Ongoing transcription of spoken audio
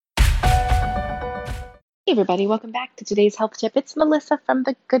Hey everybody, welcome back to today's health tip. It's Melissa from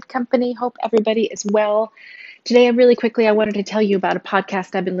The Good Company. Hope everybody is well. Today, really quickly, I wanted to tell you about a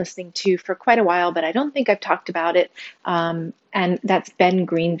podcast I've been listening to for quite a while, but I don't think I've talked about it. And that's Ben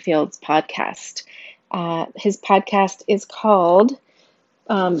Greenfield's podcast. His podcast is called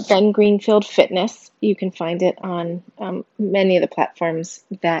Ben Greenfield Fitness. You can find it on many of the platforms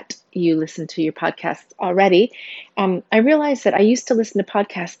that you listen to your podcasts already. I realized that I used to listen to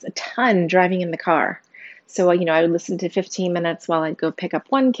podcasts a ton driving in the car. So, I would listen to 15 minutes while I'd go pick up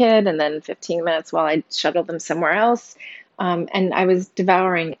one kid and then 15 minutes while I'd shuttle them somewhere else. And I was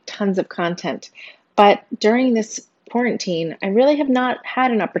devouring tons of content. But during this quarantine, I really have not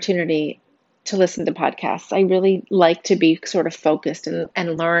had an opportunity to listen to podcasts. I really like to be sort of focused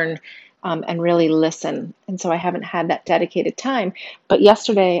and learn and really listen. And so I haven't had that dedicated time. But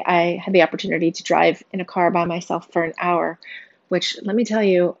yesterday I had the opportunity to drive in a car by myself for an hour, which let me tell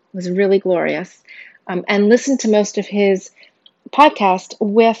you was really glorious. And listen to most of his podcast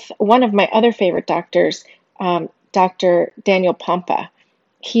with one of my other favorite doctors, Dr. Daniel Pompa.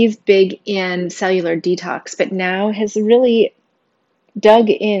 He's big in cellular detox, but now has really dug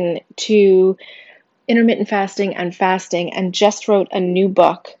into intermittent fasting and just wrote a new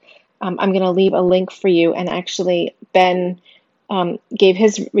book. I'm going to leave a link for you. And actually, Ben gave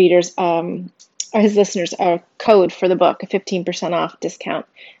his readers or his listeners a code for the book, a 15% off discount.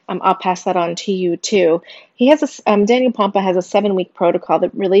 I'll pass that on to you too. He has Daniel Pompa has a 7-week protocol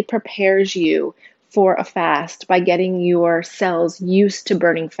that really prepares you for a fast by getting your cells used to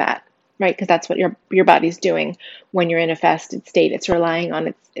burning fat, right? Because that's what your body's doing when you're in a fasted state. It's relying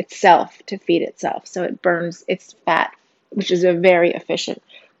on itself to feed itself. So it burns its fat, which is a very efficient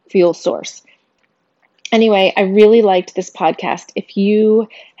fuel source. Anyway, I really liked this podcast. If you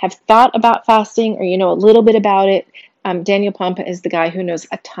have thought about fasting or you know a little bit about it, Daniel Pompa is the guy who knows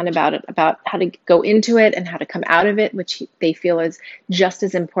a ton about it, about how to go into it and how to come out of it, which they feel is just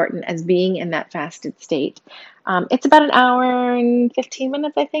as important as being in that fasted state. It's about an hour and 15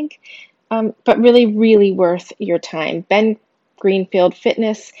 minutes, I think, but really, really worth your time. Ben Greenfield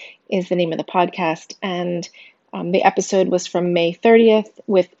Fitness is the name of the podcast, and the episode was from May 30th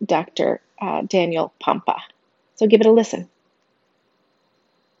with Dr. Daniel Pompa. So give it a listen.